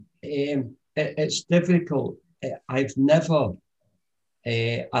It's difficult. I've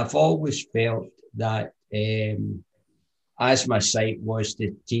always felt that as my sight was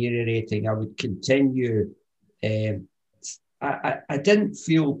deteriorating, I would continue. I didn't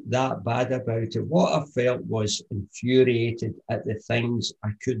feel that bad about it. What I felt was infuriated at the things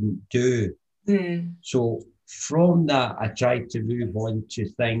I couldn't do. So from that, I tried to move on to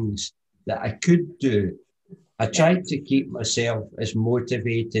things that I could do. I tried to keep myself as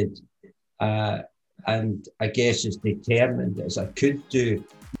motivated and I guess as determined as I could do.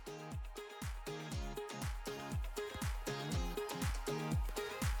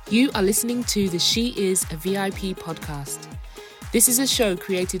 You are listening to the She Is a VIP podcast. This is a show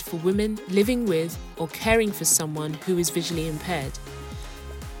created for women living with or caring for someone who is visually impaired.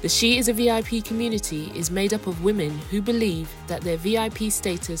 The She Is a VIP community is made up of women who believe that their VIP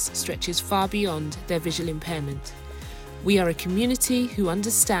status stretches far beyond their visual impairment. We are a community who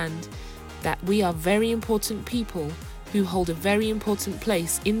understand that we are very important people who hold a very important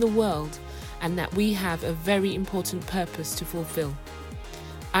place in the world and that we have a very important purpose to fulfill.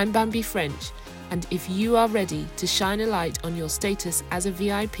 I'm Bambi French, and if you are ready to shine a light on your status as a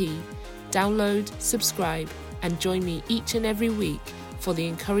VIP, download, subscribe, and join me each and every week for the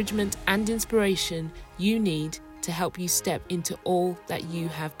encouragement and inspiration you need to help you step into all that you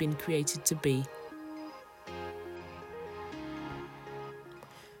have been created to be.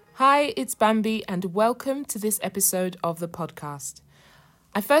 Hi, it's Bambi, and welcome to this episode of the podcast.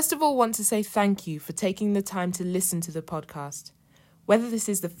 I first of all want to say thank you for taking the time to listen to the podcast. Whether this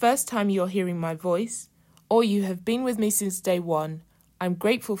is the first time you're hearing my voice, or you have been with me since day one, I'm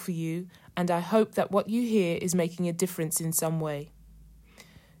grateful for you, and I hope that what you hear is making a difference in some way.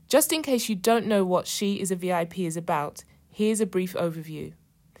 Just in case you don't know what She Is a VIP is about, here's a brief overview.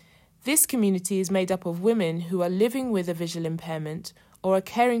 This community is made up of women who are living with a visual impairment or are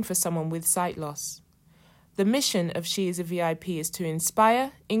caring for someone with sight loss. The mission of She Is a VIP is to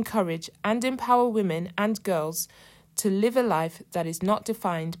inspire, encourage, and empower women and girls to live a life that is not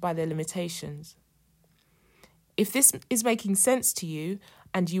defined by their limitations. If this is making sense to you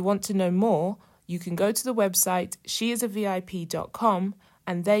and you want to know more, you can go to the website sheisavip.com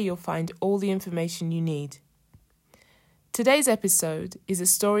and there you'll find all the information you need. Today's episode is a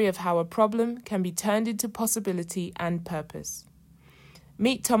story of how a problem can be turned into possibility and purpose.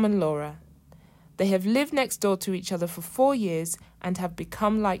 Meet Tom and Laura. They have lived next door to each other for 4 years and have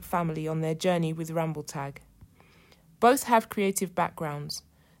become like family on their journey with Rambletag. Both have creative backgrounds.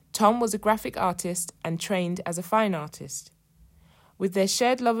 Tom was a graphic artist and trained as a fine artist. With their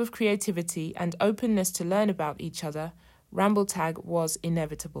shared love of creativity and openness to learn about each other, Rambletag was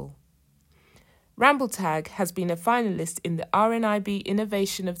inevitable. Rambletag has been a finalist in the RNIB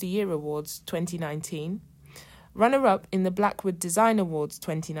Innovation of the Year Awards 2019, runner-up in the Blackwood Design Awards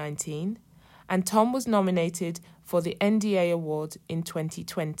 2019, and Tom was nominated for the NDA Award in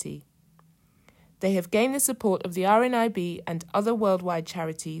 2020. They have gained the support of the RNIB and other worldwide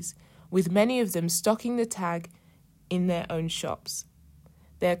charities, with many of them stocking the tag in their own shops.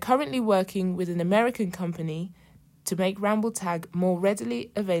 They are currently working with an American company to make Rambletag more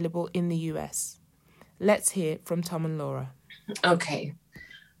readily available in the US. Let's hear from Tom and Laura. Okay.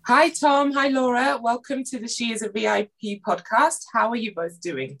 Hi, Tom. Hi, Laura. Welcome to the She Is a VIP podcast. How are you both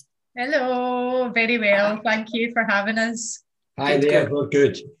doing? Hello. Very well. Thank you for having us. Hi there. We're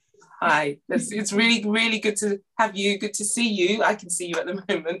good. Hi, it's really, really good to have you. Good to see you. I can see you at the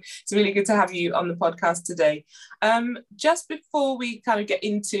moment. It's really good to have you on the podcast today. Just before we kind of get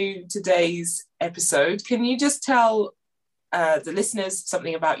into today's episode, can you just tell the listeners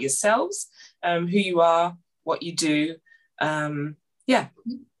something about yourselves, who you are, what you do?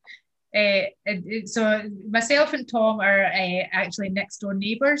 So myself and Tom are actually next door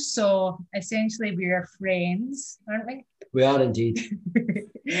neighbours. So essentially we are friends, aren't we? We are indeed.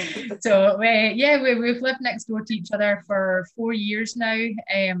 So we've lived next door to each other for 4 years now.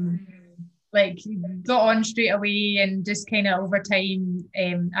 Got on straight away, and just kind of over time,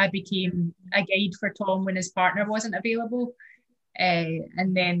 I became a guide for Tom when his partner wasn't available,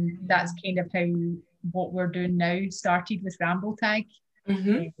 and then that's kind of how what we're doing now started with Rambletag.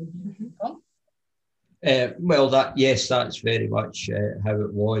 That's very much how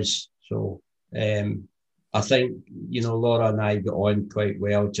it was. So I think, Laura and I got on quite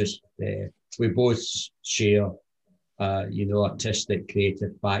well. Just we both share, artistic,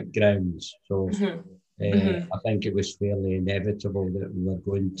 creative backgrounds. So I think it was fairly inevitable that we were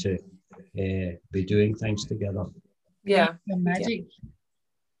going to be doing things together. Yeah, magic.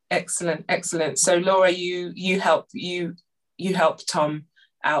 Yeah. Excellent. So Laura, you helped Tom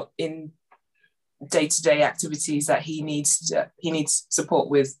out in day-to-day activities that he needs support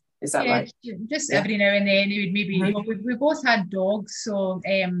with Is that right? Just every now and then he would maybe, we both had dogs, so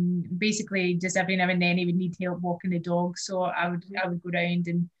basically just every now and then he would need help walking the dog. So I would go around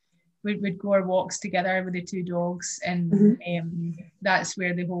and we'd go our walks together with the two dogs, and that's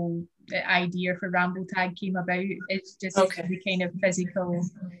where the whole idea for Ramble Tag came about. It's just the kind of physical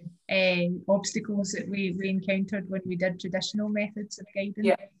obstacles that we encountered when we did traditional methods of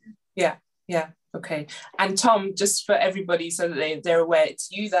guiding. Yeah. Okay. And Tom, just for everybody so that they're aware, it's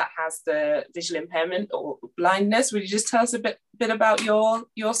you that has the visual impairment or blindness. Would you just tell us a bit about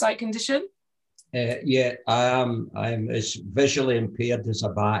your sight condition? Yeah, I'm as visually impaired as a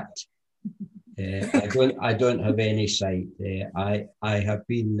bat. I don't have any sight. I have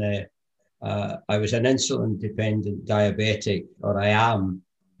been I was an insulin dependent diabetic, or I am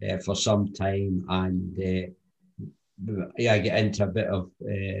for some time, and I get into a bit of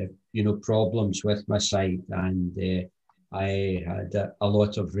problems with my sight, and I had a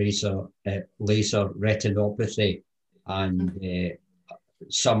lot of laser retinopathy, and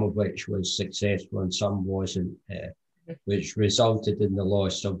some of which was successful and some wasn't, which resulted in the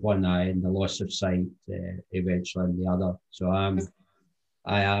loss of one eye and the loss of sight eventually in the other. So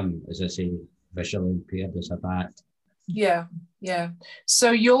I am, as I say, visually impaired as a bat. Yeah.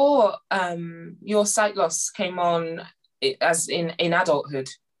 So your sight loss came on as in adulthood.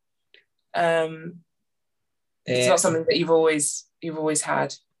 It's not something that you've always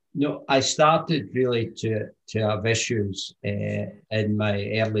had. No, I started really to have issues in my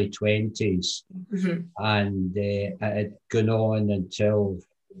early 20s, and it had gone on until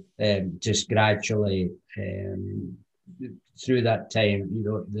just gradually through that time,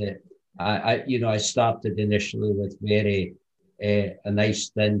 I started initially with very a nice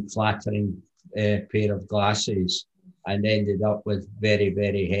thin flattering pair of glasses, and ended up with very,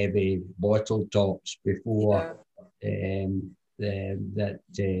 very heavy bottle tops before that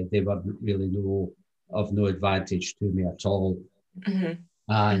they were really of no advantage to me at all.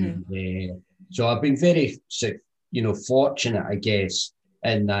 And so I've been very, fortunate, I guess,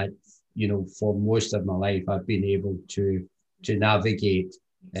 in that, for most of my life, I've been able to navigate.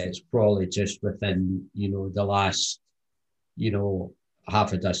 It's probably just within, the last,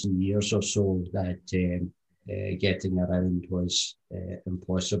 half a dozen years or so that getting around was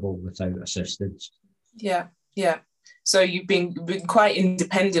impossible without assistance. Yeah. So you've been quite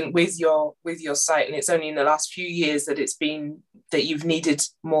independent with your sight, and it's only in the last few years that you've needed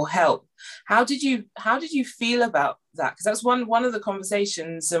more help. How did you feel about that? Because that's one of the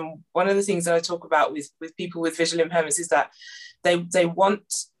conversations, and one of the things that I talk about with people with visual impairments is that they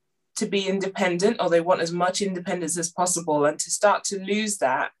want to be independent, or they want as much independence as possible, and to start to lose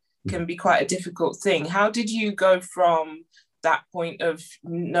that can be quite a difficult thing. How did you go from that point of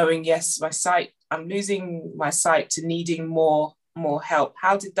knowing, yes, I'm losing my sight, to needing more help?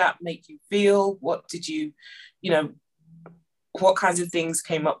 How did that make you feel? What did you, what kinds of things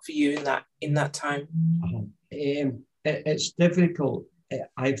came up for you in that time? It's difficult.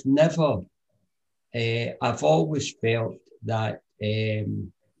 I've always felt that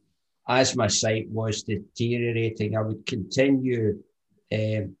as my sight was deteriorating, I would continue.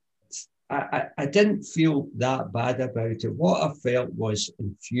 I didn't feel that bad about it. What I felt was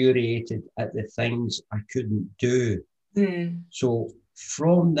infuriated at the things I couldn't do. So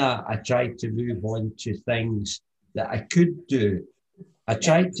from that, I tried to move on to things that I could do. I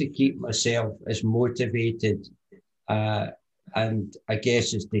tried to keep myself as motivated and I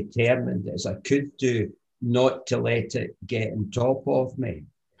guess as determined as I could do, not to let it get on top of me.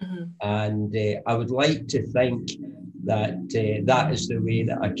 And I would like to think that that is the way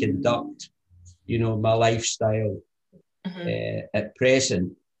that I conduct, my lifestyle at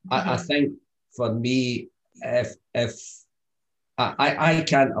present. I think for me, if I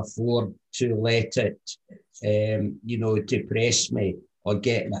can't afford to let it, depress me or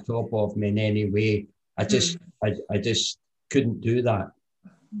get on top of me in any way. I just couldn't do that.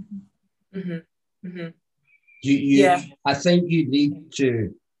 I think you need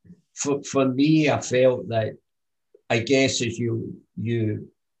to. For me, I felt that, I guess, as you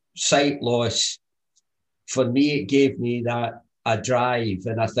sight loss, for me, it gave me a drive,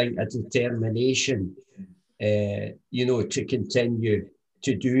 and I think a determination, to continue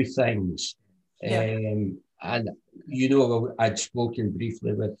to do things. And, I'd spoken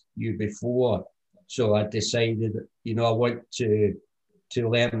briefly with you before, so I decided, I want to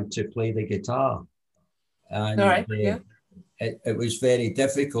learn to play the guitar. And it was very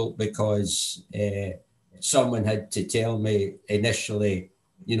difficult because someone had to tell me initially,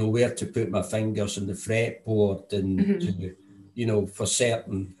 where to put my fingers on the fretboard and, for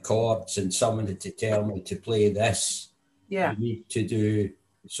certain chords, and someone had to tell me to play this. You need to do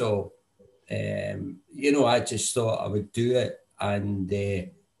So, I just thought I would do it, and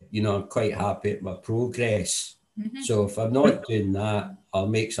I'm quite happy at my progress. Mm-hmm. So if I'm not doing that, I'll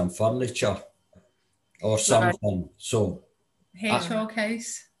make some furniture or something. So Hedgehog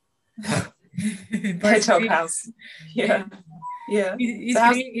house. Hedgehog house. Yeah. Yeah, he's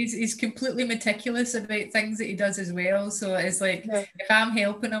great. He's completely meticulous about things that he does as well. So it's like if I'm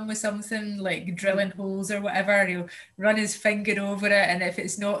helping him with something like drilling holes or whatever, he'll run his finger over it, and if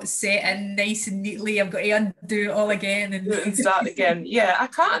it's not set in nice and neatly, I've got to undo it all again and start again. Yeah, I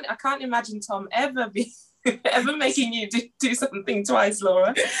can't imagine Tom ever making you do something twice,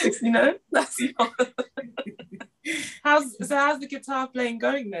 Laura. That's not. How's the guitar playing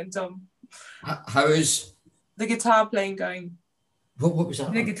going then, Tom? How is the guitar playing going? What was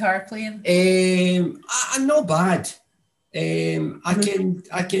that? The guitar playing. Not bad.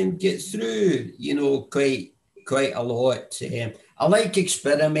 I can get through, quite a lot. I like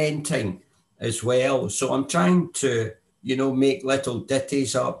experimenting as well, so I'm trying to, make little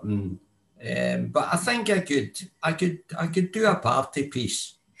ditties up, and but I think I could do a party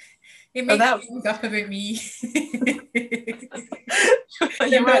piece. It makes things up about me.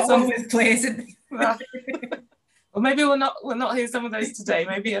 You're not always pleasant. Well, maybe we'll not hear some of those today.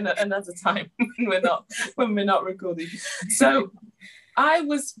 Maybe another time when we're not recording. So, I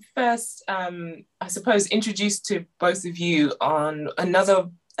was first, I suppose, introduced to both of you on another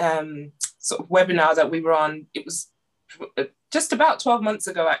sort of webinar that we were on. It was just about 12 months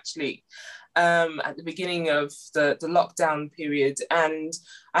ago, actually, at the beginning of the lockdown period, and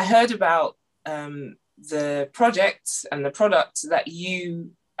I heard about the project and the product that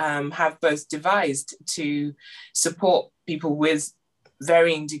you have both devised to support people with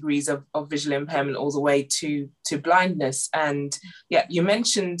varying degrees of visual impairment all the way to blindness. And yeah, you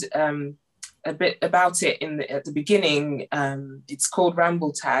mentioned a bit about it at the beginning. It's called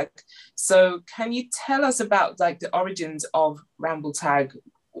Ramble Tag. So can you tell us about like the origins of Ramble Tag,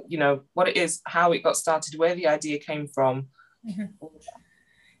 what it is, how it got started, where the idea came from? Mm-hmm.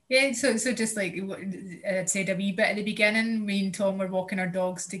 Yeah, so just like I'd said a wee bit at the beginning, me and Tom were walking our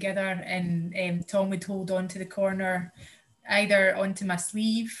dogs together, and Tom would hold on to the corner, either onto my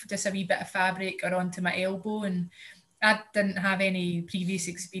sleeve, just a wee bit of fabric, or onto my elbow. And I didn't have any previous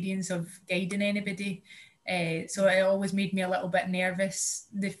experience of guiding anybody. So it always made me a little bit nervous,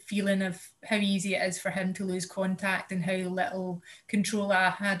 the feeling of how easy it is for him to lose contact and how little control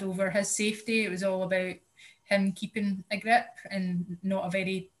I had over his safety. It was all about him keeping a grip, and not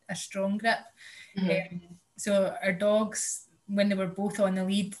a strong grip. Mm-hmm. So our dogs, when they were both on the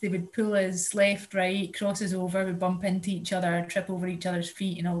lead, they would pull us left, right, cross us over, we'd bump into each other, trip over each other's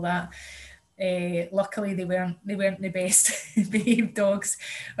feet and all that. Luckily they weren't the best behaved dogs,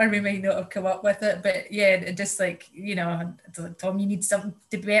 or we might not have come up with it. But yeah, just like, Tom, you need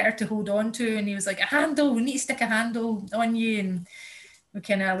something better to hold on to, and he was like, a handle, we need to stick a handle on you. And we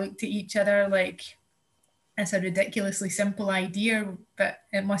kind of looked at each other like, it's a ridiculously simple idea, but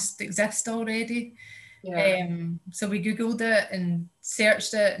it must exist already. Yeah. So we Googled it and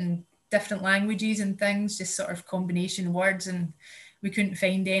searched it in different languages and things, just sort of combination words, and we couldn't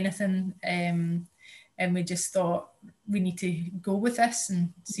find anything. And we just thought we need to go with this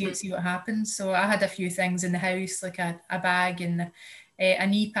and see what happens. So I had a few things in the house, like a bag and a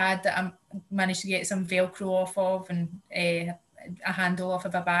knee pad that I managed to get some Velcro off of, and a handle off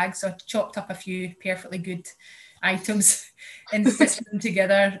of a bag. So I chopped up a few perfectly good items and stitched them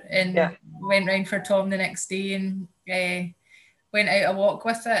together, and went round for Tom the next day and went out a walk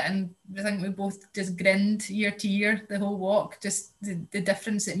with it. And I think we both just grinned ear to ear the whole walk. Just the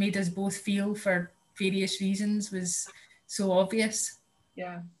difference it made us both feel for various reasons was so obvious.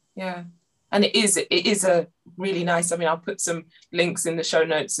 Yeah. And it is a really nice, I'll put some links in the show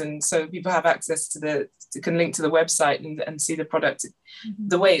notes, and so people have access to can link to the website and see the product. Mm-hmm.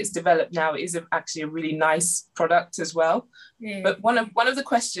 The way it's developed now, it is actually a really nice product as well. Yeah. But one of the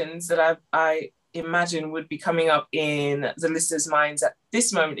questions that I imagine would be coming up in the listeners' minds at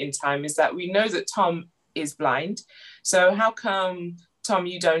this moment in time is that we know that Tom is blind. So how come, Tom,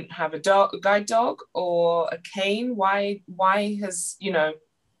 you don't have a guide dog or a cane? Why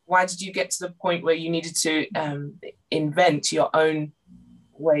did you get to the point where you needed to invent your own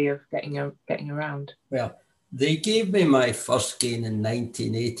way of getting around? Well, they gave me my first cane in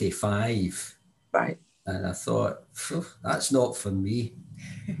 1985. Right. And I thought, that's not for me.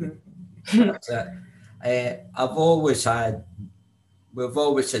 That's it. We've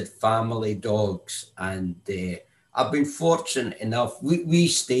always had family dogs, and I've been fortunate enough. We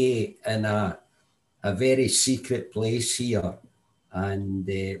stay in a very secret place here, and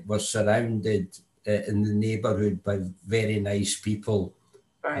we're surrounded in the neighbourhood by very nice people,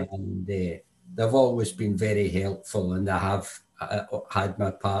 Right. And they've always been very helpful, and I have had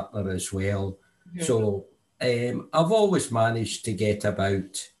my partner as well. Mm-hmm. So I've always managed to get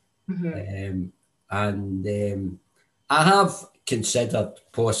about. Mm-hmm. And I have considered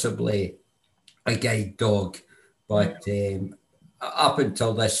possibly a guide dog, but up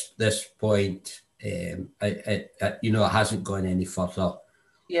until this point, it hasn't gone any further.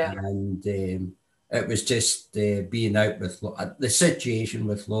 Yeah. And it was just being out with the situation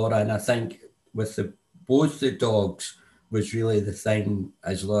with Laura, and I think with both the dogs was really the thing,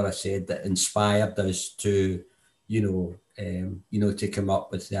 as Laura said, that inspired us to, to come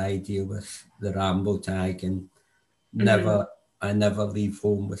up with the idea with the Rambo tag, and I never leave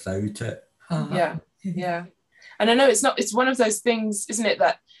home without it. Yeah, yeah. And I know it's one of those things, isn't it,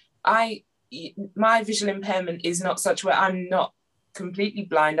 that my visual impairment is not such where I'm not completely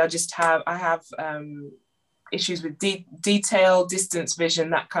blind. I have issues with detail, distance vision,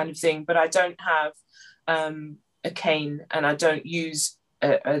 that kind of thing, but I don't have a cane, and I don't use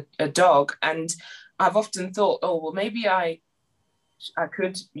a dog. And I've often thought, oh, well, maybe I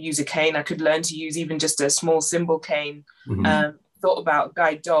could use a cane. I could learn to use even just a small symbol cane. Mm-hmm. Thought about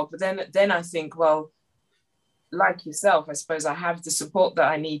guide dog, but then I think, well, like yourself, I suppose I have the support that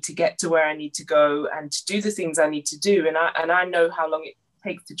I need to get to where I need to go and to do the things I need to do. And I know how long it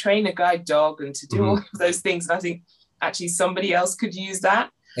takes to train a guide dog and to do all of those things. And I think actually somebody else could use that.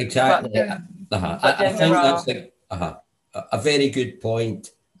 Exactly. I think that's a very good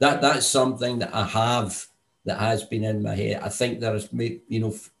point. That's something that I have that has been in my head. I think there's,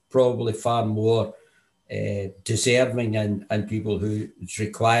 probably far more deserving and people whose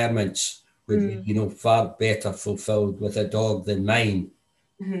requirements would be, far better fulfilled with a dog than mine.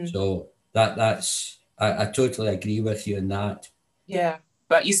 Mm-hmm. So that's I totally agree with you on that. Yeah,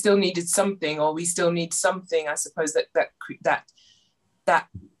 but you still needed something, or we still need something, I suppose, that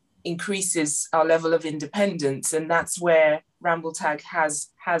increases our level of independence, and that's where Ramble Tag has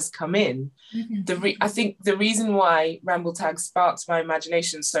come in. Mm-hmm. I think the reason why Ramble Tag sparked my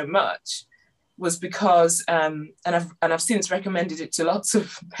imagination so much was because, and I've since recommended it to lots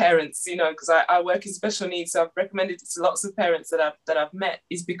of parents, because I work in special needs, so I've recommended it to lots of parents that I've met,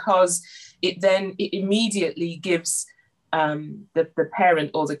 is because it immediately gives the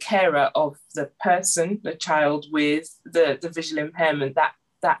parent or the carer of the person, the child with the visual impairment, that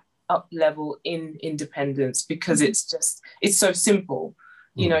up level in independence, because it's so simple.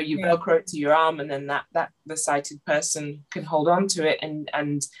 You Velcro it to your arm, and then that the sighted person can hold on to it,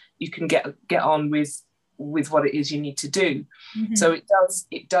 and you can get on with what it is you need to do. Mm-hmm. So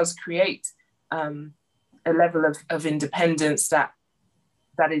it does create a level of independence that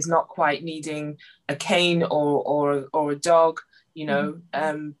is not quite needing a cane or a dog,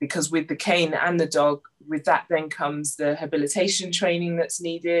 because with the cane and the dog, with that then comes the habilitation training that's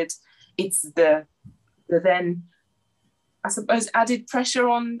needed. It's the then, I suppose, added pressure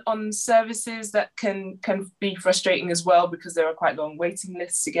on services that can be frustrating as well, because there are quite long waiting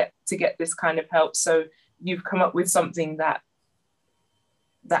lists to get this kind of help. So you've come up with something that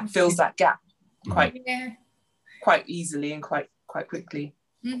fills that gap quite easily and quite quickly.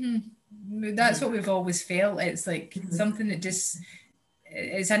 Mm-hmm. That's what we've always felt. It's like something that just,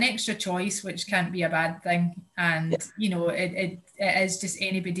 it's an extra choice, which can't be a bad thing. And it is just,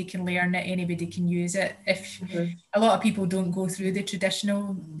 anybody can learn it, anybody can use it. If a lot of people don't go through the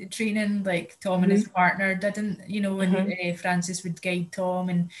traditional training, like Tom and his partner didn't, and Francis would guide Tom,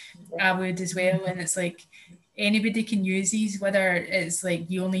 and I would as well. And it's like anybody can use these, whether it's like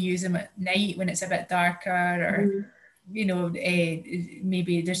you only use them at night when it's a bit darker, or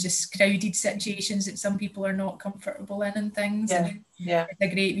maybe there's just crowded situations that some people are not comfortable in and things. And it's a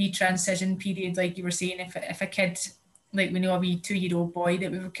great wee transition period, like you were saying. If a kid, like we know a wee 2-year-old boy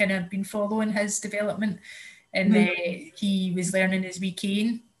that we've kind of been following his development, and he was learning his wee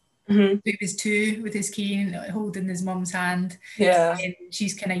cane. Mm-hmm. He was 2 with his cane, holding his mum's hand. Yeah, and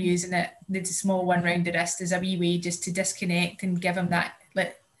she's kind of using it, the small one round the wrist, as a wee way just to disconnect and give him that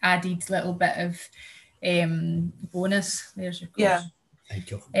added little bit of bonus. There's your course. Yeah. Thank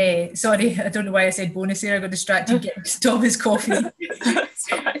you. Sorry, I don't know why I said bonus there. I got distracted getting Thomas coffee.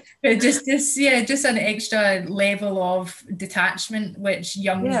 But just an extra level of detachment, which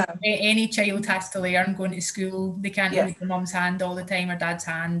any child has to learn going to school. They can't hold their mum's hand all the time or dad's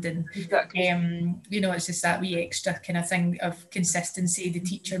hand, and it's just that wee extra kind of thing of consistency. The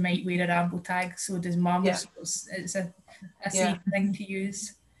teacher might wear a Ramble Tag, so does mum. Yeah. So it's a safe thing to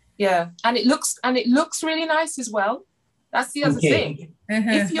use. Yeah, and it looks really nice as well. That's the other thing.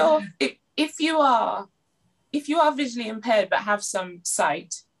 If you are visually impaired but have some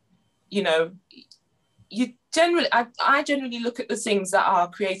sight, you generally, I generally look at the things that are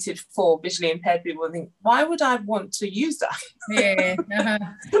created for visually impaired people and think, why would I want to use that? Yeah.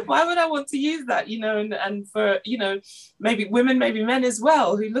 Why would I want to use that? You know, and for, you know, maybe women, maybe men as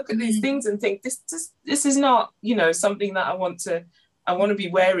well, who look at these things and think, this is not, you know, something that I want to be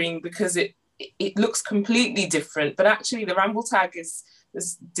wearing because it looks completely different. But actually, the Ramble tag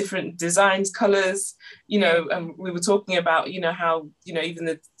there's different designs, colors, you know, and we were talking about, you know, how, you know,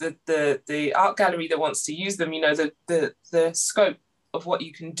 even the art gallery that wants to use them, you know, the scope of what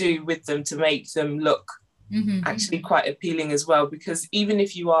you can do with them to make them look actually quite appealing as well. Because even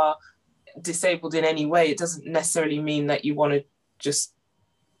if you are disabled in any way, it doesn't necessarily mean that you want to just,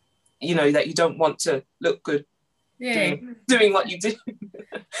 you know, that you don't want to look good doing what you do.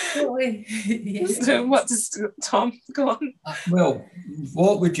 So what does Tom go on? Well,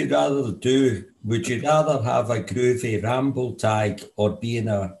 what would you rather do? Would you rather have a groovy Ramble tag or be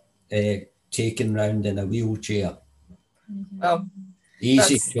taken round in a wheelchair? Well,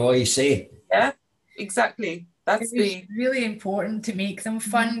 easy choice, eh? Yeah, exactly. It's really important to make them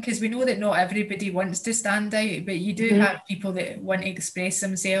fun, because we know that not everybody wants to stand out, but you do have people that want to express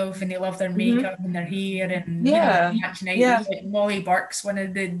themselves and they love their makeup and their hair and matching out. Like Molly Burke's one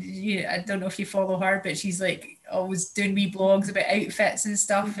of the, I don't know if you follow her, but she's like always doing wee blogs about outfits and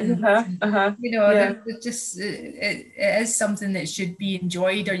stuff, and you know, it is something that should be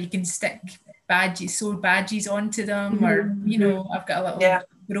enjoyed, or you can stick sew badges onto them, or you know, I've got a little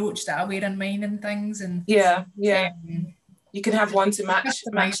brooch that I wear on mine and things, and you can have one to match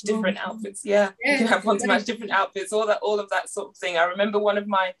different outfits. You can have one to match different outfits, all of that sort of thing. I remember one of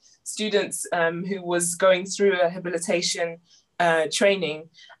my students who was going through a habilitation training,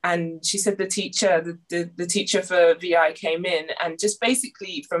 and she said the teacher for VI came in and just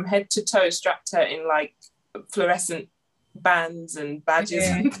basically from head to toe strapped her in like fluorescent bands and badges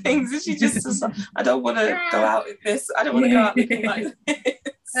and things, and she just was like, I don't want to go out in this, I don't want to go out looking like this.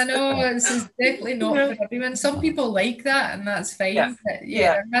 I know, it's definitely not for everyone. Some people like that, and that's fine. But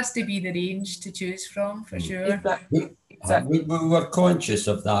there has to be the range to choose from, for sure. Exactly. We were conscious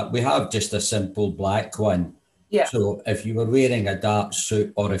of that. We have just a simple black one. So if you were wearing a dark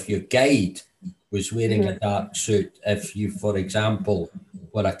suit, or if your guide was wearing a dark suit, if you, for example,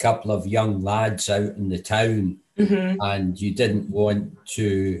 were a couple of young lads out in the town and you didn't want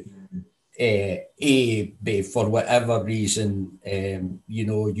to for whatever reason, you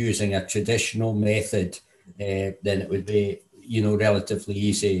know, using a traditional method, then it would be, you know, relatively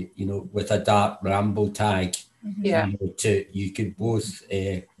easy, you know, with a dark Ramble tag, you know, you could both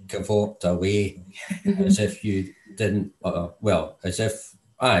cavort away as if you didn't, as if,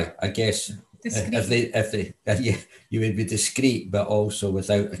 I guess, if they you would be discreet, but also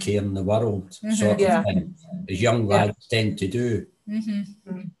without a care in the world, sort of thing, as young lads tend to do.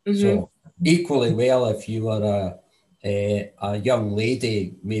 So equally well, if you were a young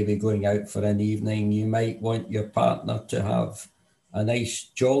lady maybe going out for an evening, you might want your partner to have a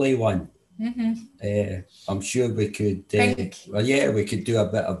nice jolly one. I'm sure we could we could do a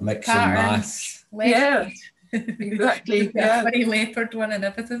bit of mix and match. Exactly. Very leopard one and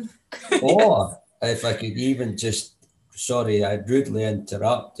everything. Or if I could even just, sorry, I'd rudely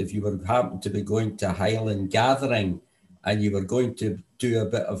interrupt, if you were happen to be going to Highland Gathering and you were going to do a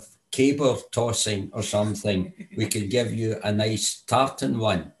bit of caber tossing or something, we could give you a nice tartan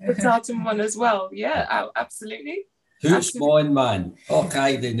one. A tartan one as well. Yeah, absolutely. Who's mon man?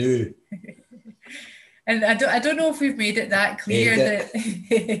 Okay, they knew. And I don't know if we've made it that clear that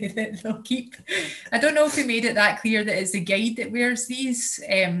they'll keep. I don't know if we made it that clear that it's the guide that wears these.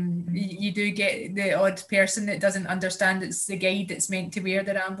 You do get the odd person that doesn't understand it's the guide that's meant to wear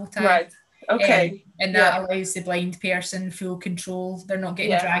the Ramble tag. Right. Okay. And that allows the blind person full control. They're not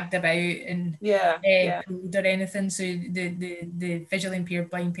getting dragged about and pulled or anything. So the visually impaired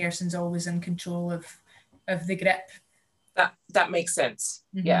blind person's always in control of the grip. That makes sense.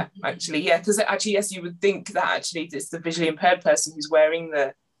 Yeah, actually, because actually, yes, you would think that actually it's the visually impaired person who's wearing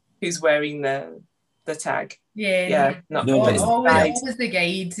the tag. Always the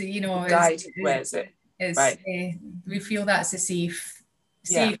guide. You know, guide wears it. Right. We feel that's a safe,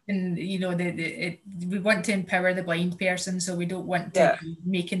 and you know, we want to empower the blind person, so we don't want to be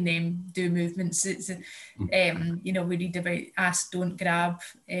making them do movements. It's you know, we read about ask, don't grab,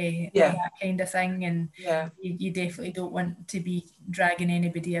 that kind of thing, and you definitely don't want to be dragging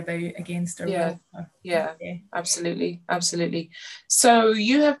anybody about against their will. Absolutely. So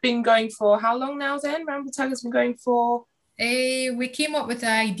you have been going for how long now then? Ramble tag has been going for? We came up with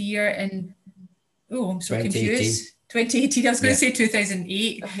the idea in I'm so 2018. confused. 2018, I was going to say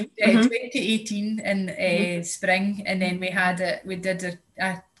 2008, 2018 in spring, and then we did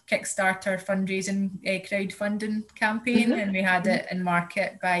a Kickstarter fundraising crowdfunding campaign, and we had it in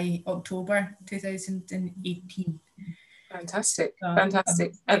market by October 2018. Fantastic. And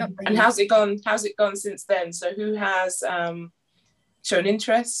how's it gone? How's it gone since then? So who has shown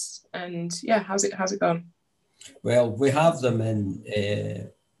interest, and how's it gone? Well, we have them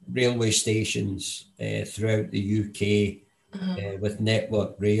in railway stations throughout the UK with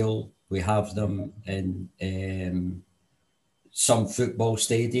Network Rail. We have them in some football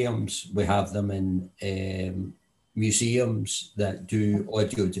stadiums. We have them in museums that do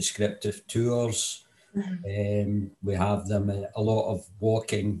audio descriptive tours. We have them in a lot of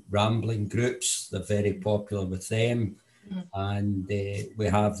walking, rambling groups. They're very popular with them. And we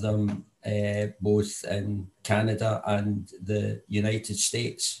have them both in Canada and the United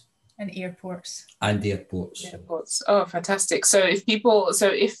States. And airports. Oh, fantastic. So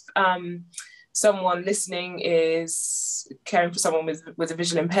if someone listening is caring for someone with a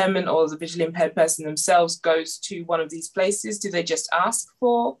visual impairment, or the visually impaired person themselves goes to one of these places, do they just ask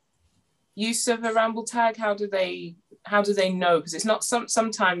for use of a Ramble tag? How do they know? Because it's not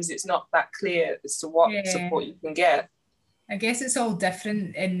sometimes it's not that clear as to what support you can get. I guess it's all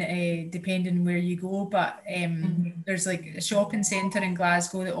different in depending where you go, but there's like a shopping centre in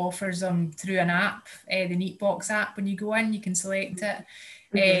Glasgow that offers them through an app, the Neatbox app. When you go in, you can select it.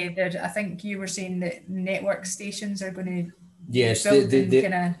 I think you were saying that network stations are going to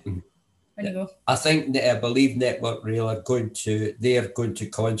I believe Network Rail are going to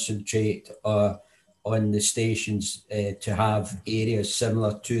concentrate on the stations to have areas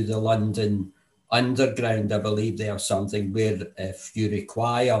similar to the London Underground. I believe they have something where if you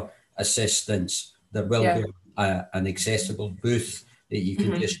require assistance, there will be an accessible booth that you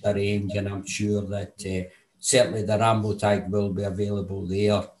can just arrange, and I'm sure that certainly the Ramble tag will be available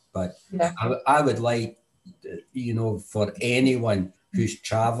there. But I would like, for anyone who's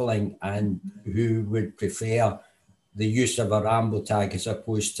travelling and who would prefer the use of a Ramble tag as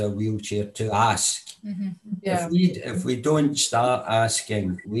opposed to a wheelchair, to ask. If we don't start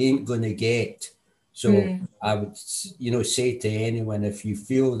asking, we ain't going to get. So I would, say to anyone, if you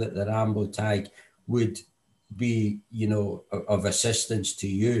feel that the Ramble tag would be, of assistance to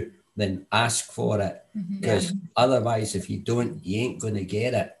you, then ask for it. Because otherwise, if you don't, you ain't going to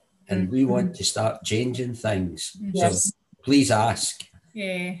get it. And we want to start changing things. Yes. So please ask.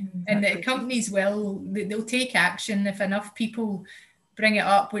 Yeah, and the companies they'll take action if enough people bring it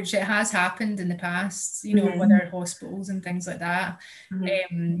up, which it has happened in the past, with our hospitals and things like that.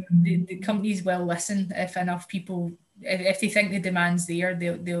 The companies will listen if enough people, if they think the demand's there,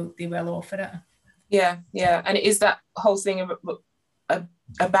 they will offer it. Yeah, and it is that whole thing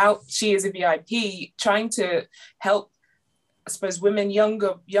about She Is a VIP, trying to help, I suppose, women,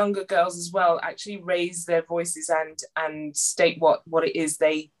 younger girls as well, actually raise their voices and state what it is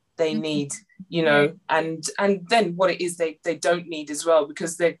they need, and then what it is they don't need as well,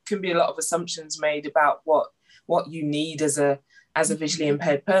 because there can be a lot of assumptions made about what you need as a visually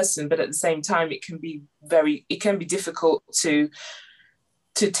impaired person, but at the same time it can be difficult to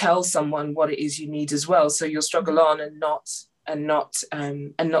tell someone what it is you need as well. So you'll struggle on and not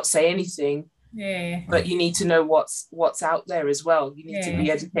say anything. Yeah. But you need to know what's out there as well. You need to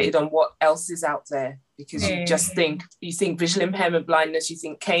be educated on what else is out there, because you just think visual impairment, blindness, you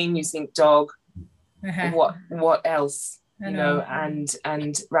think cane, you think dog. What else?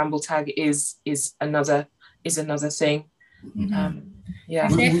 And Ramble tag is another thing.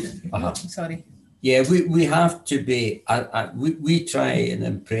 Sorry. Yeah, we have to be. We try and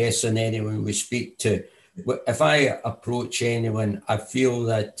impress on anyone we speak to. If I approach anyone, I feel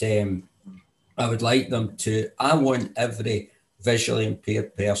that I would like them to. I want every visually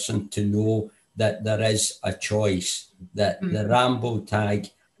impaired person to know that there is a choice. That the Ramble tag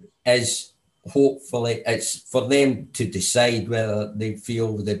is, hopefully, it's for them to decide whether they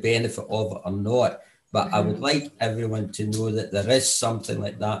feel the benefit of it or not. But I would like everyone to know that there is something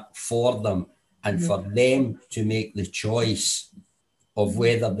like that for them, and for them to make the choice of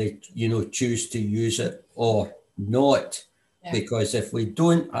whether they, choose to use it or not. Yeah. Because if we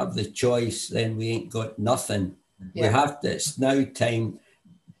don't have the choice, then we ain't got nothing. Yeah. We have to. It's now time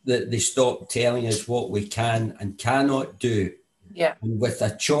that they stop telling us what we can and cannot do. Yeah. And with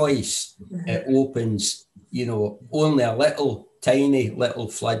a choice, it opens, only a little tiny little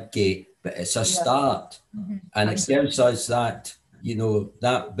floodgate, but it's a start. And it gives us that,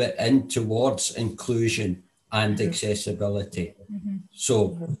 that bit in towards inclusion and accessibility.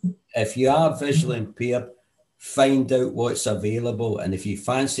 So if you are visually impaired, find out what's available, and if you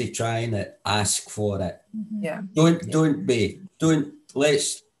fancy trying it, ask for it. Yeah.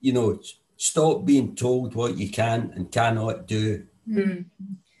 Let's stop being told what you can and cannot do.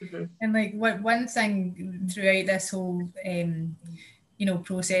 And like one thing throughout this whole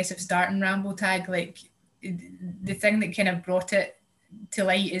process of starting Ramble Tag, like the thing that kind of brought it to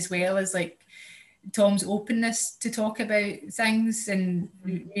light as well is like Tom's openness to talk about things, and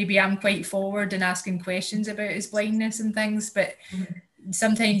maybe I'm quite forward in asking questions about his blindness and things, but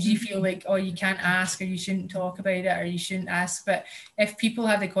sometimes you feel like, oh, you can't ask, or you shouldn't talk about it, or you shouldn't ask. But if people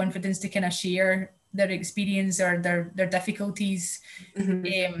have the confidence to kind of share their experience or their difficulties,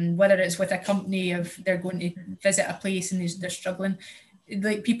 whether it's with a company, if they're going to visit a place and they're struggling,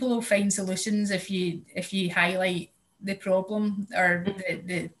 like people will find solutions if you highlight the problem or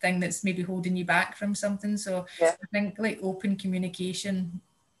the thing that's maybe holding you back from something. So I think like open communication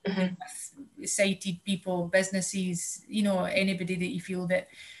with sighted people, businesses, anybody that you feel that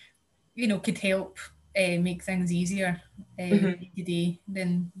could help make things easier today,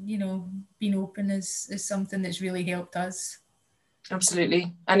 then being open is something that's really helped us.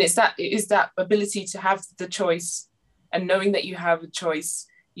 Absolutely. And it is that ability to have the choice, and knowing that you have a choice,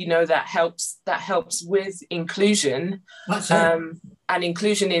 that helps with inclusion. And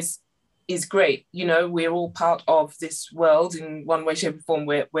inclusion is great. We're all part of this world in one way, shape, or form.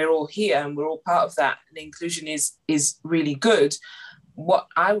 We're all here and we're all part of that. And inclusion is really good. What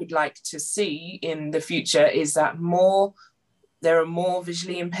I would like to see in the future is that there are more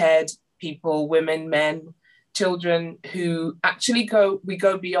visually impaired people, women, men, children, who actually go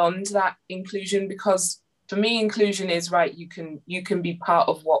beyond that inclusion, because for me, inclusion is right. You can be part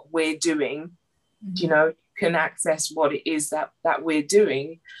of what we're doing. You can access what it is that we're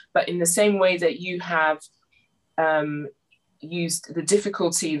doing. But in the same way that you have used the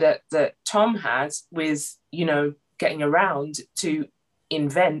difficulty that Tom has with, getting around to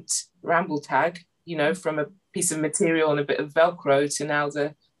invent Ramble Tag, from a piece of material and a bit of Velcro to now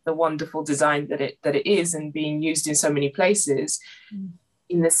the wonderful design that it is and being used in so many places.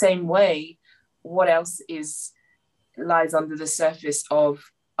 In the same way, what else lies under the surface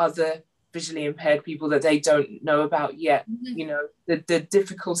of other visually impaired people that they don't know about yet? The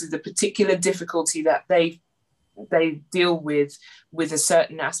difficulty, the particular difficulty that they deal with a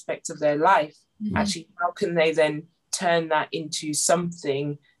certain aspect of their life. Actually, how can they then turn that into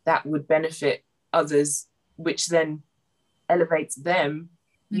something that would benefit others, which then elevates them,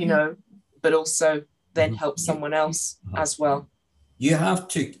 but also then helps someone else as well? You have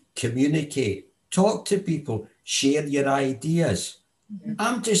to communicate, talk to people, share your ideas.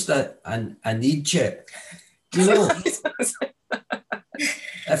 I'm just an idiot.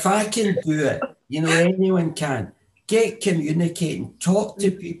 If I can do it, anyone can. Get communicating, talk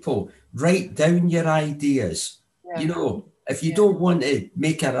to people, write down your ideas. If you don't want to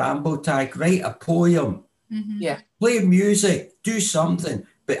make a Ramble Tag, write a poem. Play music, do something,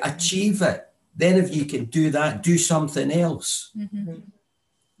 but achieve it. Then if you can do that, do something else.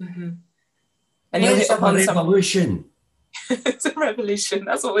 And it's a revolution. It's a revolution.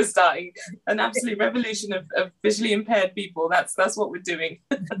 That's what we're starting. An absolute revolution of visually impaired people. That's what we're doing.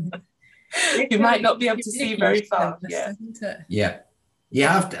 You might not be able to see very far. Yeah. You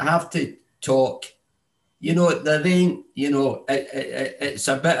have to talk. There ain't, it's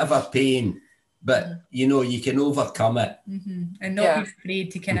a bit of a pain, but you can overcome it. And not be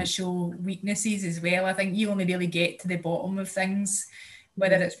afraid to kind of show weaknesses as well. I think you only really get to the bottom of things,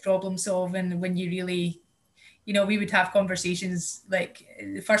 whether it's problem solving, when you really, we would have conversations, like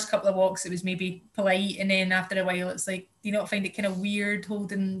the first couple of walks it was maybe polite, and then after a while it's like, do you not find it kind of weird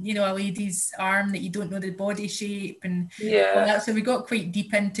holding a lady's arm that you don't know the body shape and all that? So we got quite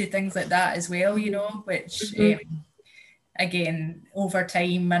deep into things like that as well, which again, over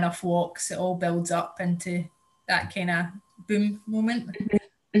time, enough walks, it all builds up into that kind of boom moment.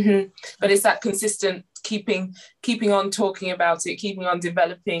 But it's that consistent keeping on talking about it, keeping on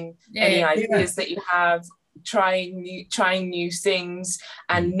developing any ideas that you have, trying new things,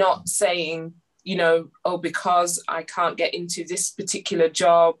 and not saying, because I can't get into this particular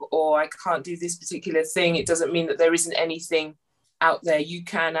job or I can't do this particular thing, it doesn't mean that there isn't anything out there. You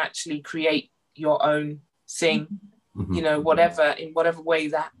can actually create your own thing, whatever way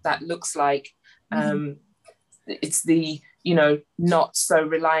that looks like. It's the, not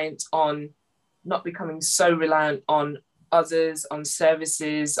becoming so reliant on others, on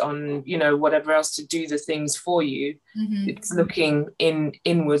services, on whatever else to do the things for you. It's looking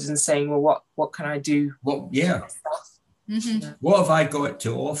inwards and saying, well, what can I do? What have I got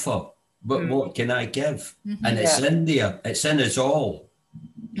to offer? But what can I give? And it's in there. It's in us all.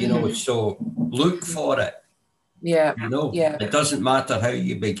 So look for it. It doesn't matter how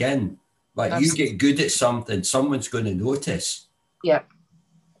you begin, but Absolutely. You get good at something, someone's going to notice.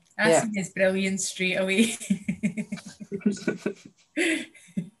 I see his brilliance straight away.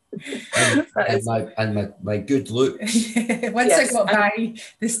 my good looks. Once I got by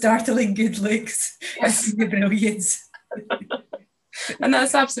the startling good looks, I see the brilliance. And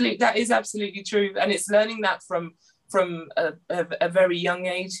that is absolutely true. And it's learning that from a very young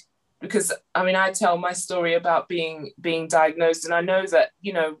age. Because I mean, I tell my story about being diagnosed, and I know that,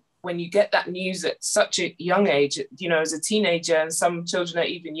 you know, when you get that news at such a young age, you know, as a teenager, and some children are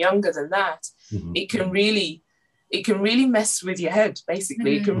even younger than that, it can really mess with your head,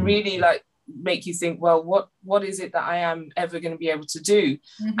 basically. It can really like make you think, well, what is it that I am ever going to be able to do?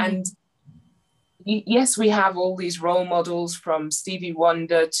 And yes, we have all these role models, from Stevie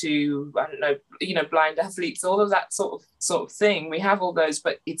Wonder to, I don't know, you know, blind athletes, all of that sort of thing. We have all those,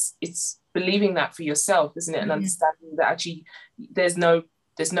 but it's believing that for yourself, isn't it? And understanding that actually there's no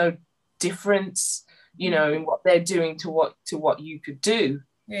difference, you know, in what they're doing to what you could do.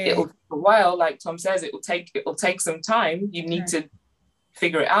 It'll take a while, like Tom says, it'll take some time. You need to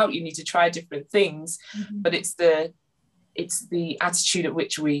figure it out. You need to try different things, but it's the attitude at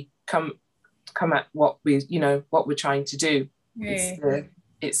which we come at what we're trying to do.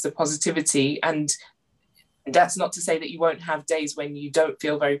 It's the positivity. And that's not to say that you won't have days when you don't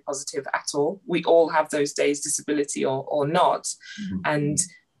feel very positive at all. We all have those days, disability or not. And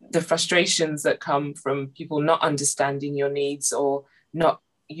the frustrations that come from people not understanding your needs, or not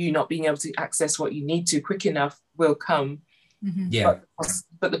being able to access what you need to quick enough, will come.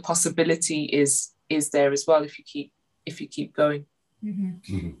 But the possibility is there as well if you keep going.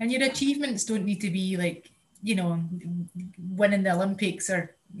 And your achievements don't need to be like, you know, winning the Olympics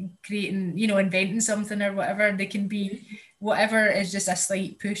or creating, you know, inventing something or whatever. They can be whatever is just a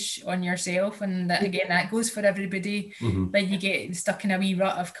slight push on yourself. And that, again, that goes for everybody. Like, you get stuck in a wee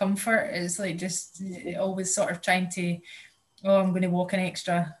rut of comfort. It's like just always sort of trying to, I'm going to walk an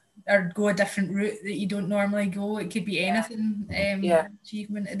extra or go a different route that you don't normally go. It could be anything.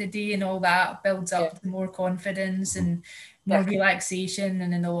 Achievement of the day and all that builds up to more confidence and more relaxation,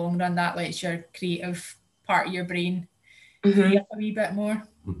 and in the long run that lets your creative part of your brain free up a wee bit more.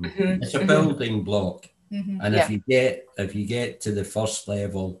 It's a building block, and if you get to the first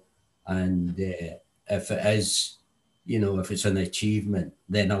level, and if it is, you know, if it's an achievement,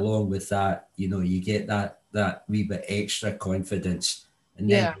 then along with that, you know, you get that wee bit extra confidence, and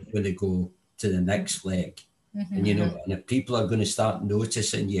then you're going to go to the next leg. And you know, and if people are going to start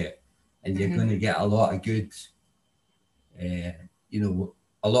noticing you, and you're going to get a lot of good, you know,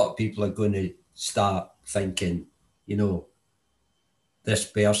 a lot of people are going to start thinking, you know, this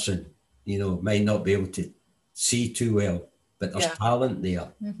person, you know, might not be able to see too well, but there's talent there.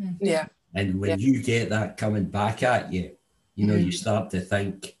 And when you get that coming back at you, you know, you start to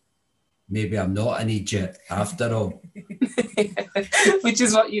think, maybe I'm not an idiot after all. Which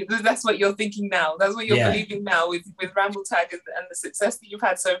is that's what you're thinking now. That's what you're believing now with Ramble Tag and the success that you've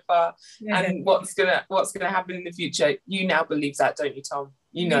had so far, and what's gonna happen in the future. You now believe that, don't you, Tom?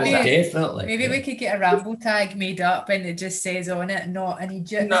 You know that. Definitely. Maybe we could get a Ramble Tag made up and it just says on it, not an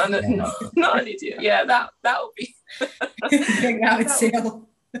idiot. Not an idiot. Yeah, that'll be. I think that would sell.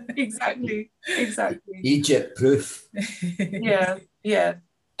 Exactly. Egypt proof. Yeah.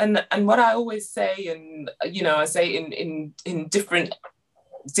 And what I always say, and you know, I say in different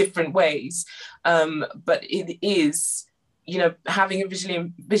ways, but it is, you know, having a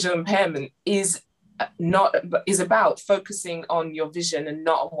visual impairment is about focusing on your vision and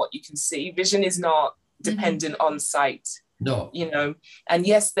not on what you can see. Vision is not dependent on sight. No. You know, and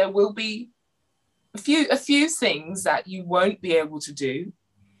yes, there will be a few things that you won't be able to do.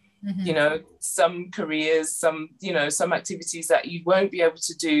 You know, some careers, some activities that you won't be able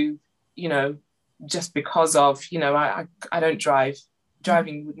to do, you know, just because of, you know, I don't drive.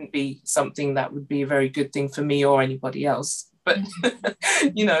 Driving wouldn't be something that would be a very good thing for me or anybody else. But,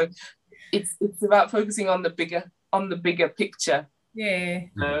 you know, it's about focusing on the bigger picture. Yeah.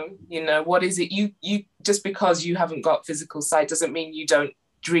 You know, what is it? You just because you haven't got physical sight doesn't mean you don't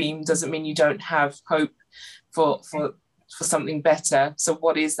dream, doesn't mean you don't have hope for something better. So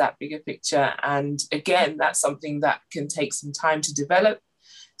what is that bigger picture? And again, that's something that can take some time to develop,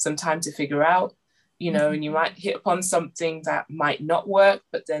 some time to figure out, you know, and you might hit upon something that might not work,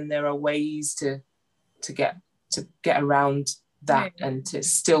 but then there are ways to get around that and to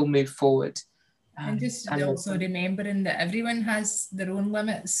still move forward. And just also remembering that everyone has their own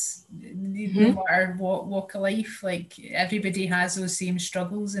limits, no matter what walk of life. Like, everybody has those same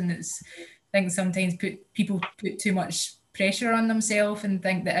struggles, and I think sometimes people put too much pressure on themselves and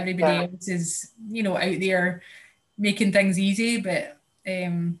think that everybody else is, you know, out there making things easy, but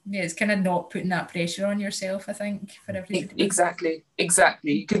it's kind of not putting that pressure on yourself, I think, for everything. Exactly.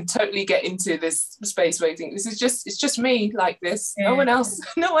 You can totally get into this space where you think it's just me like this. No one else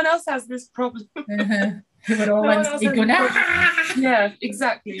has this problem. We're all going, yeah,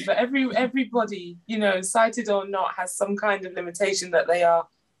 exactly. But everybody, sighted or not, has some kind of limitation that they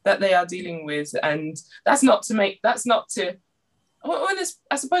are dealing with, and that's not to well,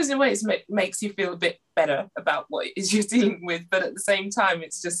 I suppose in a way it makes you feel a bit better about what it is you're dealing with, but at the same time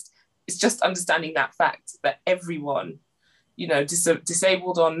it's just understanding that fact that everyone,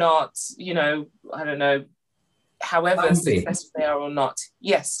 disabled or not, I don't know, however successful they are or not.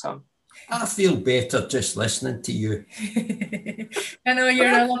 Yes, Tom. I feel better just listening to you. I know, you're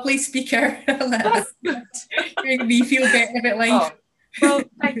a lovely speaker. Making me feel better about life. Well,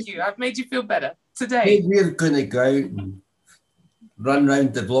 thank you. I've made you feel better today. Maybe we're going to go out and run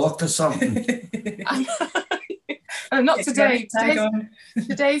round the block or something. Not today.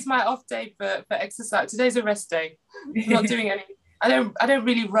 Today's my off day for exercise. Today's a rest day. I'm not doing any. I don't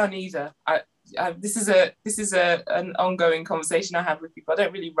really run either. This is an ongoing conversation I have with people. I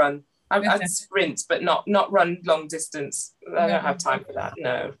don't really run. I sprint, but not run long distance. I don't have time for that.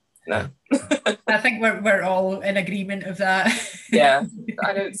 No. I think we're all in agreement of that. Yeah,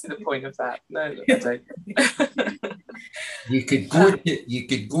 I don't see the point of that. No, I don't. You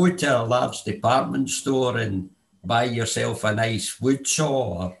could go to a large department store and buy yourself a nice wood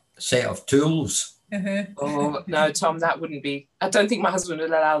saw or a set of tools. Oh no, Tom, that wouldn't be. I don't think my husband would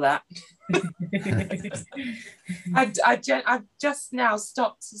allow that. I've just now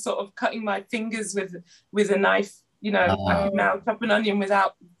stopped sort of cutting my fingers with a knife. I can now chop an onion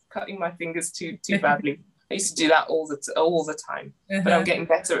without cutting my fingers too badly. I used to do that all the time, but I'm getting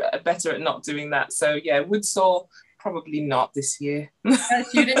better at not doing that. So yeah, wood saw, probably not this year.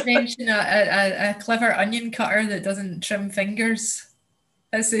 You didn't mention a clever onion cutter that doesn't trim fingers.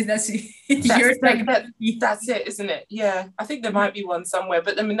 That's your thing. That's it, isn't it? Yeah, I think there might be one somewhere,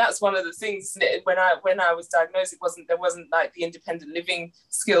 but I mean that's one of the things, isn't it? When I was diagnosed, there wasn't like the independent living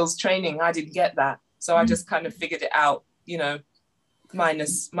skills training. I didn't get that, so I just kind of figured it out,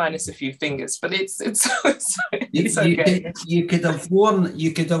 minus a few fingers, but it's okay. You could have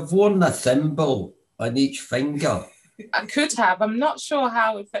worn a thimble on each finger. I could have. I'm not sure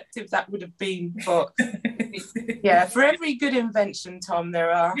how effective that would have been, but yeah, for every good invention, Tom,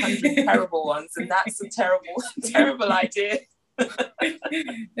 there are 100 terrible ones, and that's a terrible idea.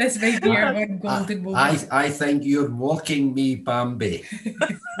 This may be your one golden moment. I think you're mocking me, Bambi.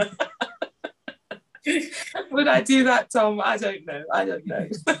 Would I do that, Tom? I don't know.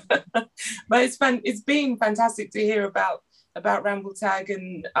 But it's been fantastic to hear about Ramble Tag,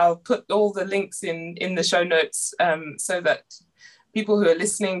 and I'll put all the links in the show notes so that people who are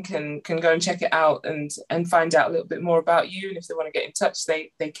listening can go and check it out and find out a little bit more about you, and if they want to get in touch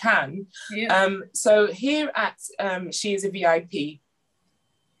they can. Yeah. So here at She Is a VIP,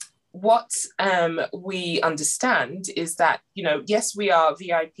 what we understand is that, yes, we are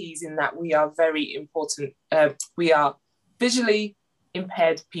VIPs in that we are very important. We are visually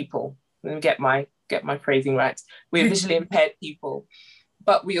impaired people. Let me get my phrasing right. We're visually impaired people,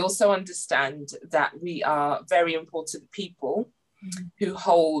 but we also understand that we are very important people who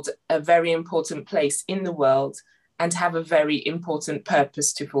hold a very important place in the world and have a very important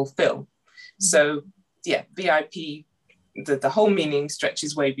purpose to fulfill. So yeah, VIP, the whole meaning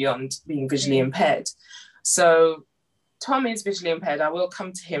stretches way beyond being visually impaired. So Tom is visually impaired. I will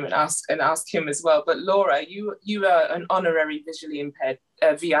come to him and ask him as well. But Laura, you are an honorary visually impaired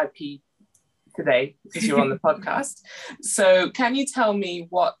VIP today because you're on the podcast. So can you tell me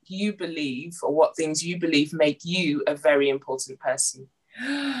what you believe, or what things you believe make you a very important person?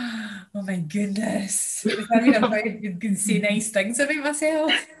 Oh my goodness. I mean, I can say nice things about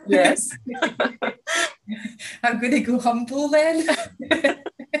myself. Yes. I'm going to go humble then.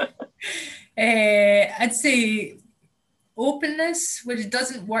 I'd say openness, which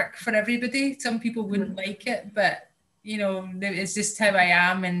doesn't work for everybody. Some people wouldn't like it, but it's just how I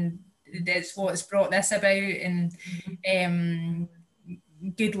am, and that's what's brought this about. And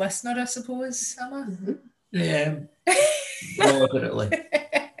good listener, I suppose, Emma. Yeah. Moderately.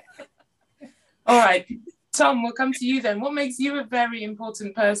 All right, Tom, we'll come to you then. What makes you a very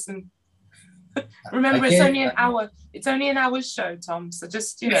important person? Remember, it's only an hour. It's only an hour's show, Tom. So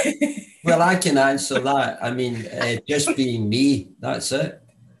just Well, I can answer that. I mean, just being me. That's it.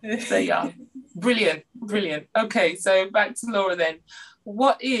 There you are. Brilliant. Okay, so back to Laura then.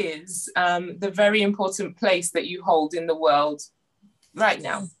 What is the very important place that you hold in the world right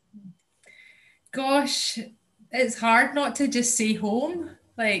now? Gosh, it's hard not to just say home.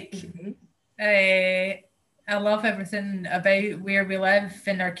 Like, I love everything about where we live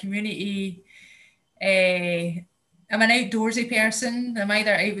in our community. I'm an outdoorsy person. I'm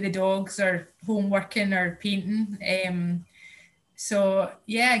either out with the dogs or home working or painting. So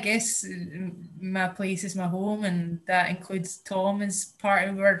yeah, I guess my place is my home, and that includes Tom as part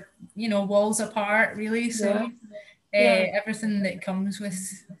of our, walls apart, really. So everything that comes with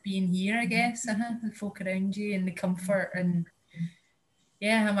being here, I guess, the folk around you and the comfort, and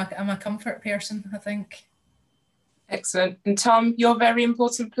I'm a comfort person, I think. Excellent. And Tom, your very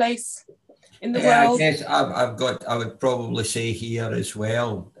important place in the world? I guess I would probably say here as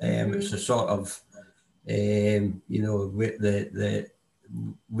well. It's a sort of, where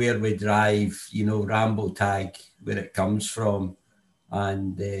we drive, Ramble Tag, where it comes from.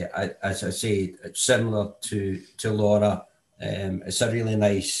 And as I say, it's similar to Laura. It's a really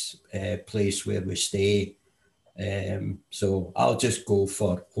nice place where we stay. So I'll just go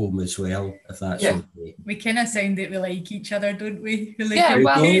for home as well, if that's okay. We kind of sound that we like each other, don't we?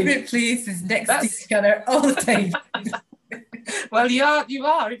 Our favourite place is next to each other all the time. Well, you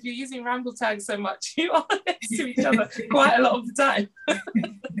are. If you're using Ramble Tag so much, you are next to each other quite a lot of the time.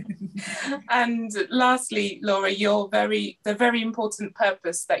 And lastly, Laura, the very important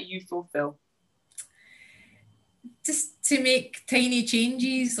purpose that you fulfill. Just to make tiny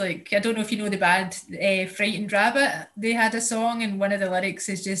changes. Like, I don't know if you know the band Frightened Rabbit. They had a song, and one of the lyrics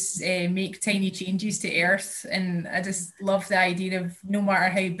is just make tiny changes to Earth. And I just love the idea of no matter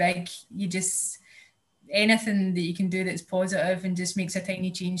how big, you just, anything that you can do that's positive and just makes a tiny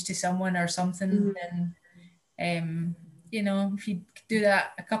change to someone or something. And if you do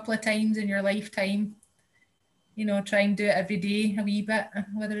that a couple of times in your lifetime, try and do it every day a wee bit,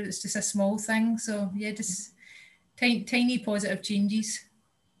 whether it's just a small thing. So yeah, just tiny positive changes.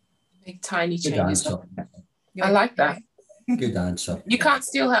 Make tiny changes. Yeah. I like that. Good answer. You can't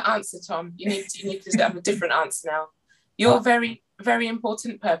steal her answer, Tom. You need to have a different answer now. Your very, very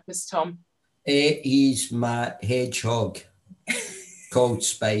important purpose, Tom. He's my hedgehog called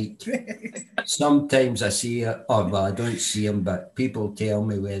Spike. Sometimes I see it, I don't see him, but people tell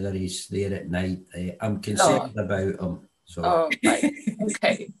me whether he's there at night. I'm concerned about him. So. Right.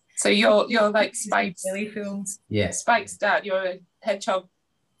 Okay. So you're like Spike's films. Yeah. Spike's dad. You're a hedgehog,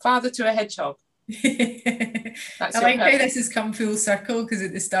 father to a hedgehog. I like how this has come full circle, because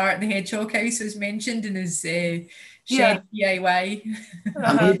at the start the hedgehog house was mentioned in his shed DIY.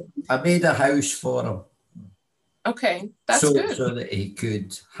 I made a house for him. Okay, that's good. So that he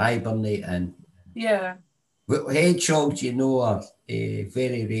could hibernate in. Yeah. Hedgehogs, are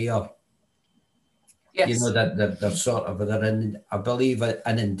very rare. Yes. That they're sort of, I believe,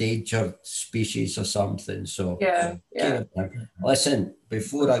 an endangered species or something. So yeah. Listen,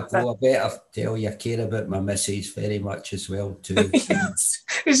 before I go, I better tell you I care about my missus very much as well too. Yes,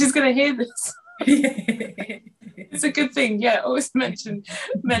 because she's going to hear this. It's a good thing. Yeah, always mention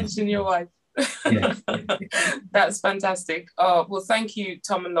your wife. Yeah. That's fantastic. Oh, well, thank you,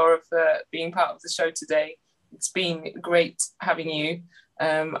 Tom and Laura, for being part of the show today. It's been great having you.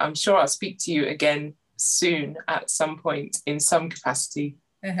 I'm sure I'll speak to you again soon at some point in some capacity.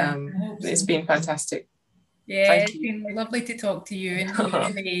 It's been fantastic. Yeah, it's been lovely to talk to you, and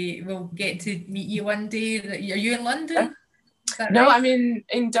hopefully we'll get to meet you one day. Are you in London? No, right? I'm in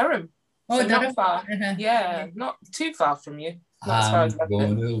Durham. Oh, so Durham. Not far. Yeah, not too far from you. I'm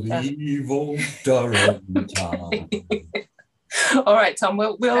going to leave old Durham town. All right, Tom.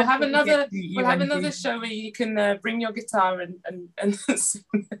 We'll have another show where you can bring your guitar and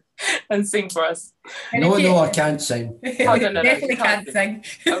sing for us. No, I can't sing. Oh, no, definitely can't sing.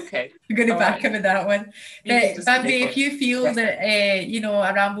 Okay, we're going to back him with that one. But Bambi, if you feel that a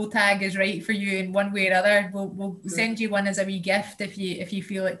Ramble Tag is right for you in one way or other, we'll send you one as a wee gift if you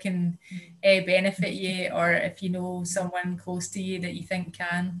feel it can benefit you, or if you know someone close to you that you think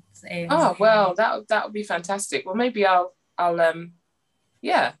can. Well, that would be fantastic. Well, maybe if I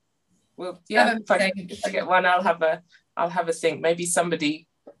get one, I'll have a think. Maybe somebody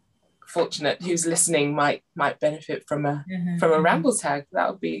fortunate who's listening might benefit from a Ramble Tag. That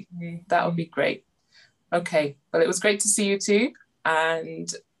would be great. Okay, well, it was great to see you too,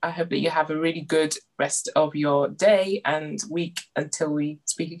 and I hope that you have a really good rest of your day and week until we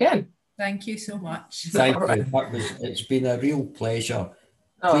speak again. Thank you so much. Thank you. It's been a real pleasure.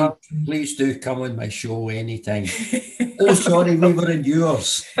 Please do come on my show anytime. Oh, sorry, we were in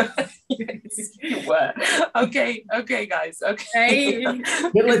yours. Yes, you were. Okay, guys. Okay.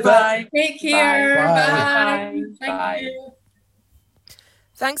 Goodbye. Take care. Bye. Thank you.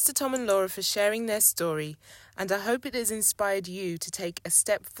 Thanks to Tom and Laura for sharing their story, and I hope it has inspired you to take a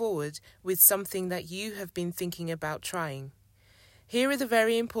step forward with something that you have been thinking about trying. Here are the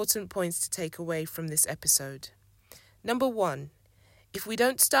very important points to take away from this episode. Number 1, if we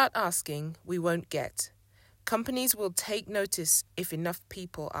don't start asking, we won't get. Companies will take notice if enough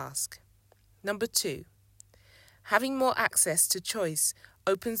people ask. Number 2, having more access to choice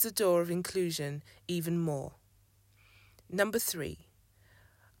opens the door of inclusion even more. Number 3,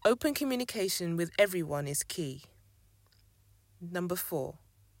 open communication with everyone is key. Number 4,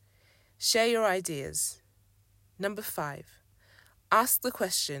 share your ideas. Number 5, ask the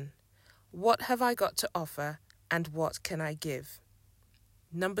question, what have I got to offer and what can I give?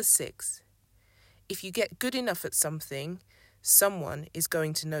 Number 6, if you get good enough at something, someone is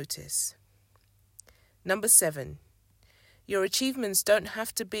going to notice. Number 7, your achievements don't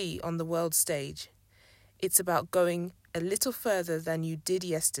have to be on the world stage. It's about going a little further than you did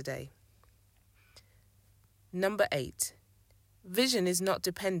yesterday. Number 8, vision is not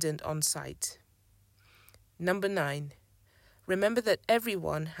dependent on sight. Number 9, remember that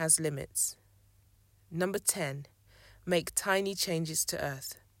everyone has limits. Number 10, make tiny changes to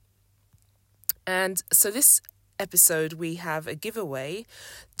Earth. And so this episode we have a giveaway.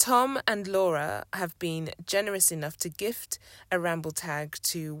 Tom and Laura have been generous enough to gift a ramble tag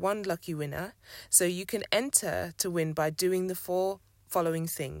to one lucky winner. So you can enter to win by doing the 4 following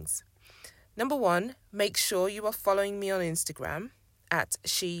things. Number 1, make sure you are following me on Instagram at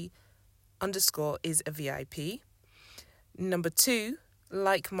she_is_a-VIP. Number 2,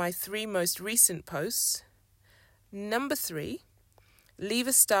 like my 3 most recent posts. Number 3, leave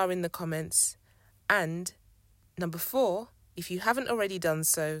a star in the comments. And number 4, if you haven't already done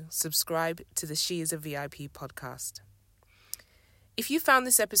so, subscribe to the She is a VIP podcast. If you found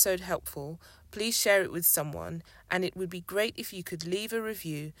this episode helpful, please share it with someone, and it would be great if you could leave a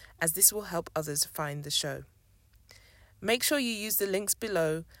review, as this will help others find the show. Make sure you use the links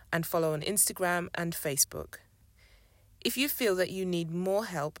below and follow on Instagram and Facebook. If you feel that you need more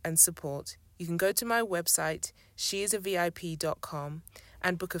help and support, you can go to my website, sheisavip.com,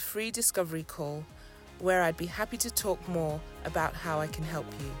 and book a free discovery call where I'd be happy to talk more about how I can help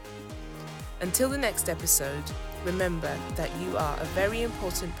you. Until the next episode, remember that you are a very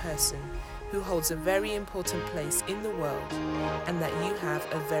important person who holds a very important place in the world, and that you have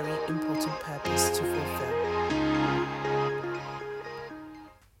a very important purpose to fulfill.